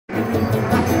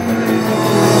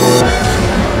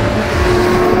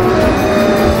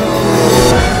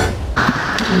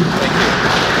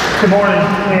Good morning,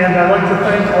 and I'd like to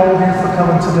thank all of you for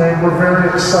coming today. We're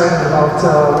very excited about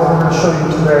what we're going to show you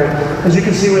today. As you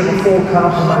can see, we have a full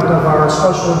complement of our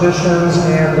special editions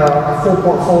and a full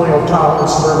portfolio of Tahoe and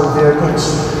Suburban vehicles.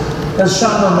 As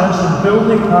Chandler mentioned,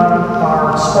 building on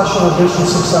our special edition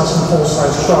success in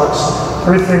full-size trucks,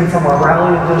 everything from our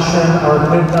Rally Edition, our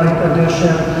Midnight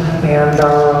Edition, and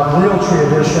our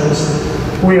Realtree Editions,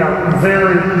 we are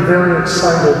very, very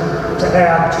excited to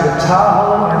add to the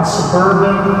Tahoe and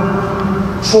Suburban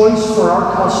choice for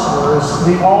our customers,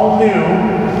 the all-new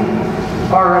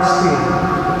RST.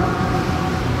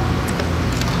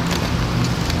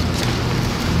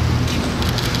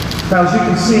 Now, as you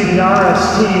can see, the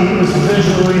RST is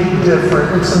visually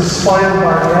different. It's inspired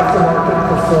by the aftermarket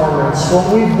performance.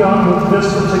 What we've done with this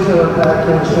particular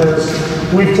package is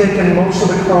we've taken most of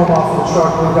the chrome off the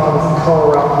truck. We've gone with the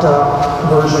color out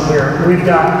version here. We've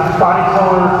got body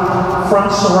color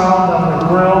front surround on the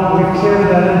grille. We've carried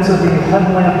that into the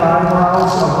headlamp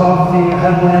eyebrows above the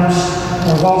headlamps.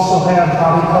 We've also had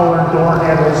body color door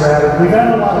handles added. We've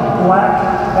added a lot of black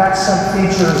accent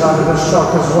features onto this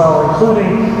truck as well,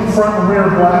 including front and rear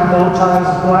black bow ties,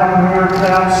 black mirror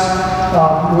caps.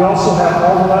 We also have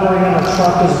all the lettering on the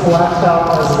truck is blacked out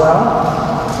as well.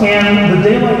 And the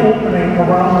daylight opening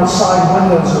around the side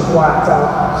windows are blacked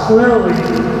out. Clearly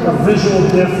a visual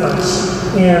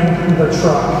difference in the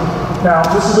truck. Now,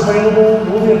 this is available,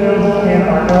 will be available in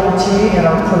our LT and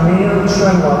our Premier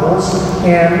trim levels.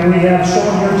 And we have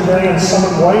shown here today in Summit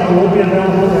White. It will be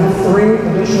available in 3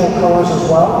 additional colors as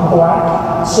well: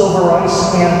 black, silver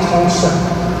ice, and tungsten.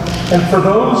 And for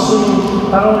those who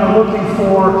not only are looking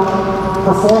for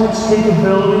performance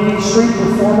capability, street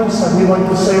performance, that we like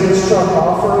to say this truck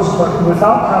offers, but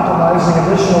without compromising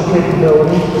additional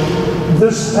capability,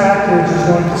 this package is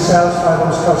going to satisfy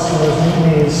those customers'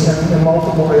 needs in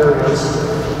multiple areas.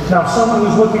 Now, someone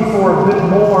who's looking for a bit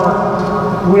more,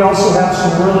 we also have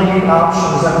some really neat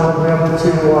options that we're available to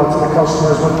the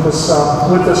customers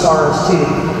with this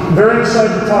RST. Very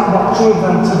excited to talk about 2 of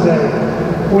them today.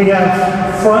 We have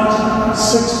front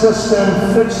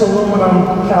 6-piston fixed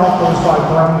aluminum calipers by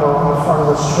Brembo on the front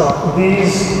of this truck.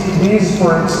 These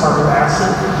brakes are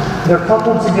massive. They're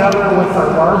coupled together with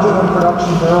our larger than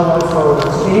production Duralife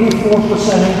rotors.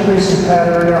 84% increase in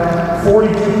pad area,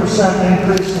 42%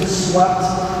 increase in swept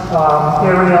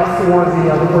area for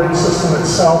the brake system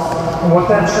itself. And what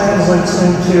that translates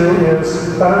into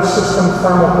is better system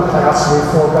thermal capacity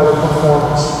for better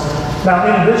performance. Now,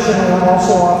 in addition, we're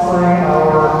also offering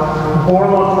our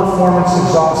Borla performance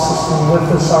exhaust system with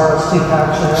this RST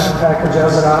package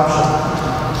as an option.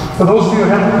 For those of you who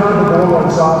haven't heard the Borla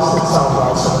exhaust, it sounds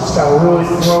awesome. It's got a really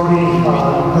throaty,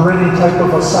 gritty type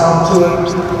of a sound to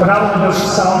it. But not only does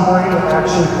it sound great, it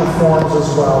actually performs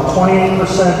as well. 28%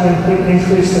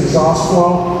 increased exhaust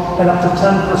flow and up to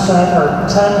 10% or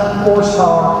 10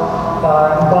 horsepower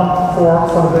bump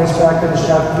for the base package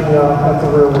at the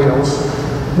rear wheels.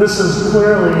 This is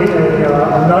clearly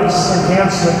a nice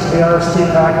enhancement to the RST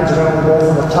package available both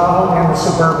in the Tahoe and the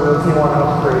Suburban if you want to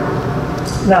upgrade.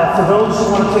 Now, for those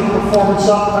who want to take performance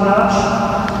up a notch,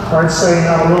 or I'd say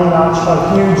not a little notch,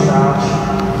 but a huge notch,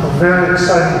 I'm very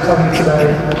excited to tell you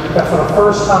today that for the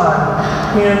first time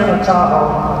in a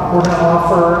Tahoe, we're going to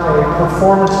offer a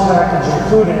performance package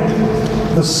including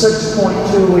the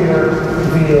 6.2-liter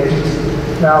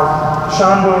V8. Now,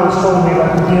 Chandler has told me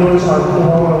that the dealers are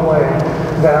blown away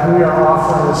that we are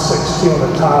offering the 6.2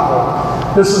 in the Tahoe.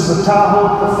 This is the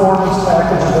Tahoe Performance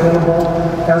Package available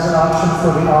as an option for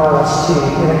the RST.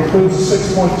 It includes a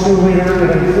 6.2-liter,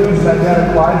 it includes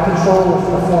magnetic ride control with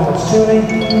performance tuning,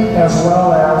 as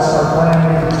well as our brand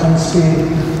new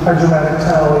 10-speed Hydra-Matic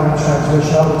 10-liter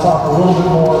transmission. I will talk a little bit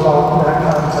more about that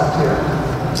content here.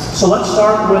 So let's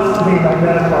start with the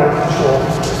magnetic ride control.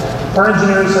 Our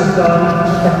engineers have done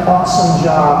an awesome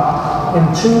job in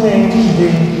tuning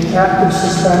the active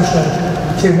suspension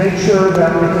to make sure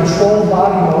that we control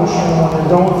body motion when you're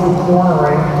going through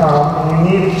cornering and you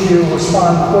need to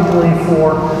respond quickly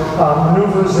for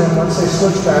maneuvers in, let's say,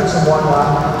 switchbacks and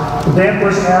whatnot. The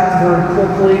dampers act very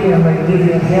quickly and they give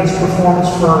you enhanced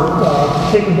performance for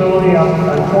capability on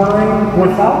cornering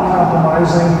without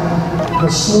compromising the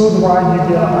smooth ride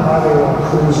you get on the highway while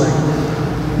cruising.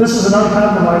 This is an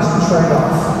uncompromising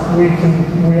trade-off.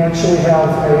 We actually have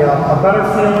a better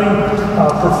feeling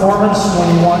performance when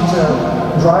you want to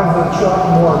drive the truck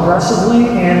more aggressively,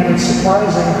 and it's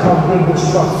surprising how good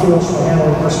this truck feels from a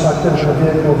handling perspective in a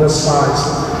vehicle this size.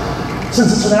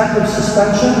 Since it's an active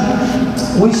suspension,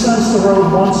 we sense the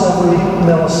road once every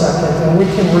millisecond, and we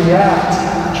can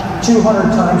react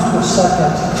 200 times per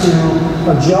second to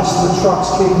adjust the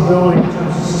truck's capability in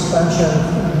terms of suspension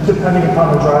depending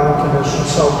upon the driving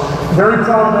conditions. So very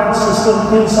proud of that system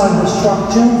inside this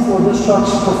truck, tuned for this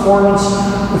truck's performance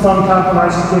with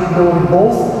uncompromising capability,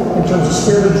 both in terms of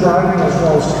spirited driving as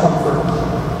well as comfort.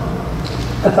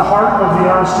 At the heart of the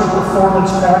RST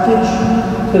performance package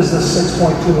is the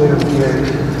 6.2-liter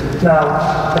V8. Now,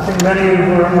 I think many of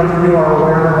you are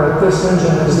aware that this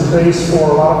engine is the base for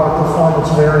a lot of our performance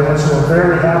variants, and we're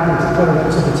very happy to put it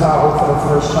into the Tahoe for the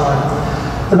first time.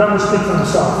 The numbers speak for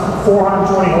themselves.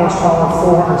 420 horsepower,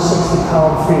 460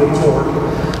 pound-feet of torque.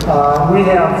 We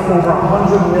have over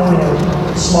 100 million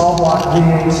small block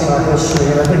V8s in our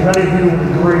history, and I think many of you would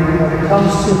agree when it comes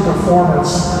to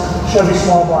performance, Chevy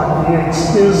small block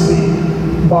V8s is the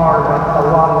bar that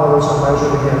a lot of others are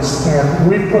measured against. And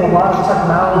we've put a lot of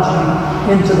technology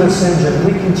into this engine.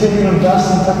 We continue to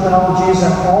invest in technologies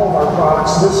in all of our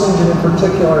products. This engine in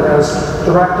particular has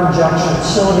direct injection,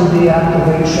 cylinder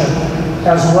deactivation,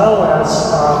 as well as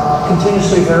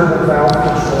continuously variable valve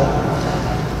control.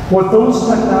 What those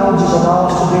technologies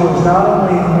allow us to do is not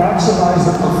only maximize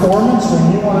the performance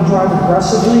when you want to drive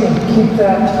aggressively and keep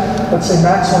that, let's say,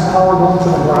 maximum power going to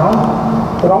the ground,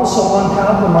 but also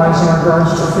uncompromising in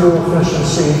regards to fuel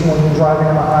efficiency when you're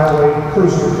driving on the highway,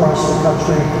 cruising across the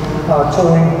country,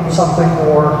 towing something,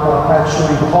 or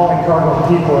actually hauling cargo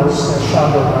people, as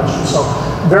Shando mentioned. So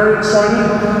very excited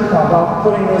about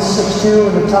putting this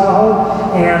 6.2 in the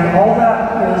Tahoe, and all that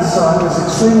is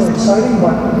extremely exciting,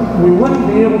 but we wouldn't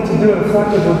be able to do it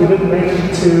effectively if we didn't make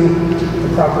it to the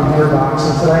proper gearbox.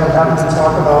 And today I'm happy to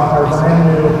talk about our brand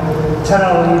new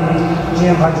 10L80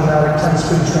 GM Hydra-Matic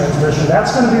 10-speed transmission.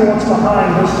 That's going to be what's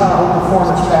behind this Tahoe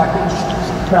performance package.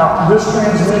 Now, this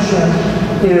transmission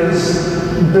is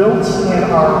built in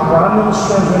our Romulus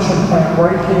transmission plant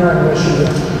right here in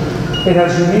Michigan. It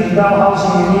has unique bell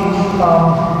housing, unique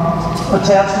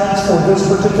attachments for this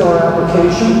particular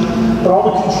application, but all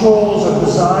the controls are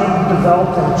designed,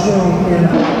 developed, and tuned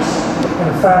in-house.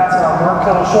 And in fact, Mark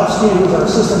Kalashevsky, who's our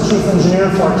assistant chief engineer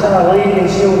for our 10L80,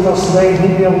 is here with us today, and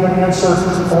he'd be able to answer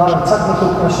a lot of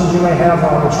technical questions you may have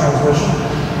on the transmission.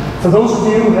 For those of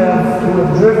you who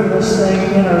have driven this thing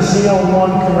in our ZL1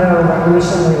 Camaro that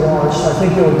recently launched, I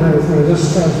think you'll agree with me,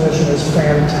 this transmission is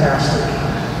fantastic.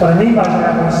 What I mean by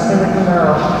that is, in the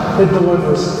Camaro, it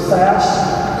delivers fast,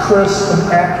 crisp,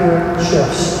 and accurate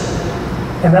shifts.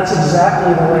 And that's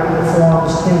exactly the way it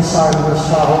performs inside of this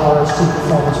Tahoe RST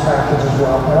performance package as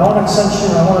well. And I want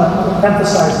to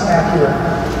emphasize accurate.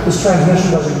 This transmission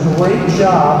does a great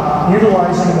job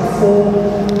utilizing the full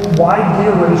wide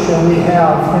gear ratio we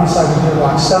have inside the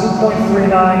gearbox.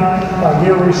 7.39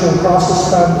 gear ratio across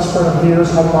the spread of gears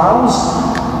allows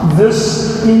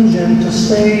this engine to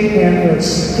stay in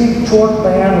its peak torque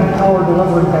band and power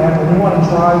delivery band when you want to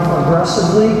drive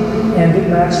aggressively and get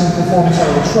maximum performance out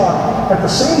of the truck. At the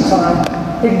same time,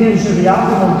 it gives you the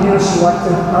optimal gear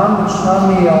selected on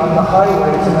the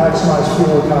highway to maximize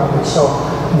fuel economy. So,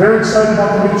 very excited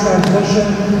about the new transmission.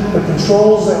 The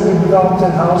controls that we've developed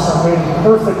in-house are made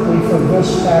perfectly for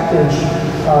this package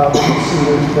that you see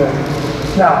here today.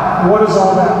 Now, what does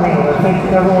all that mean? I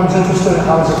think everyone's interested in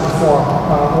how does it perform.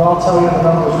 Well, I'll tell you, the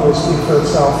numbers will speak for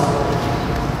itself.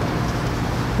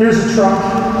 Here's a truck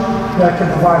that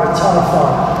can provide a ton of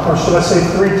fun, or should I say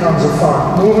 3 tons of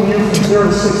fun. Moving you from 0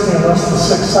 to 60 in less than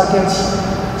 6 seconds,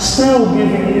 still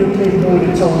giving you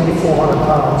capability to tow 8,400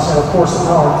 pounds. And of course,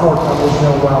 the power and torque numbers you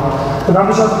know well. The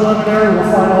numbers are preliminary.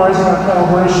 We're finalizing our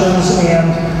calibrations and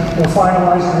we're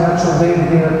finalizing the actual data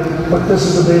here, but this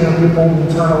is the data we pulled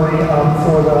internally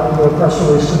for the press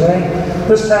release today.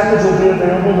 This package will be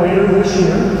available later this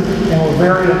year, and we're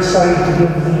very excited to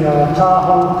give the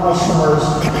Tahoe customers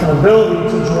an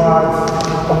ability to drive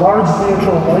a large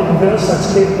vehicle like this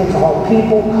that's capable to haul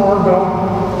people, cargo,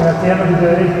 and at the end of the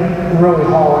day, really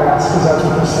haul ass, because that's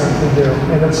what this thing can do,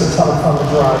 and it's a ton of fun to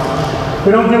drive. We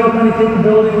don't give up any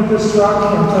capability with this truck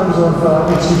in terms of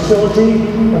its utility,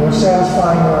 and we're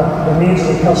satisfying the needs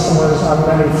of the customers on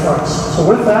many fronts. So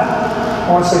with that,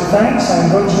 I want to say thanks. I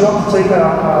invite you up to take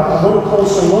a little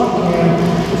closer look, and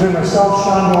between myself,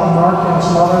 Shando, and Mark, and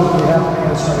some others, we'll be happy to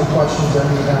answer any questions that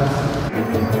you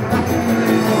have.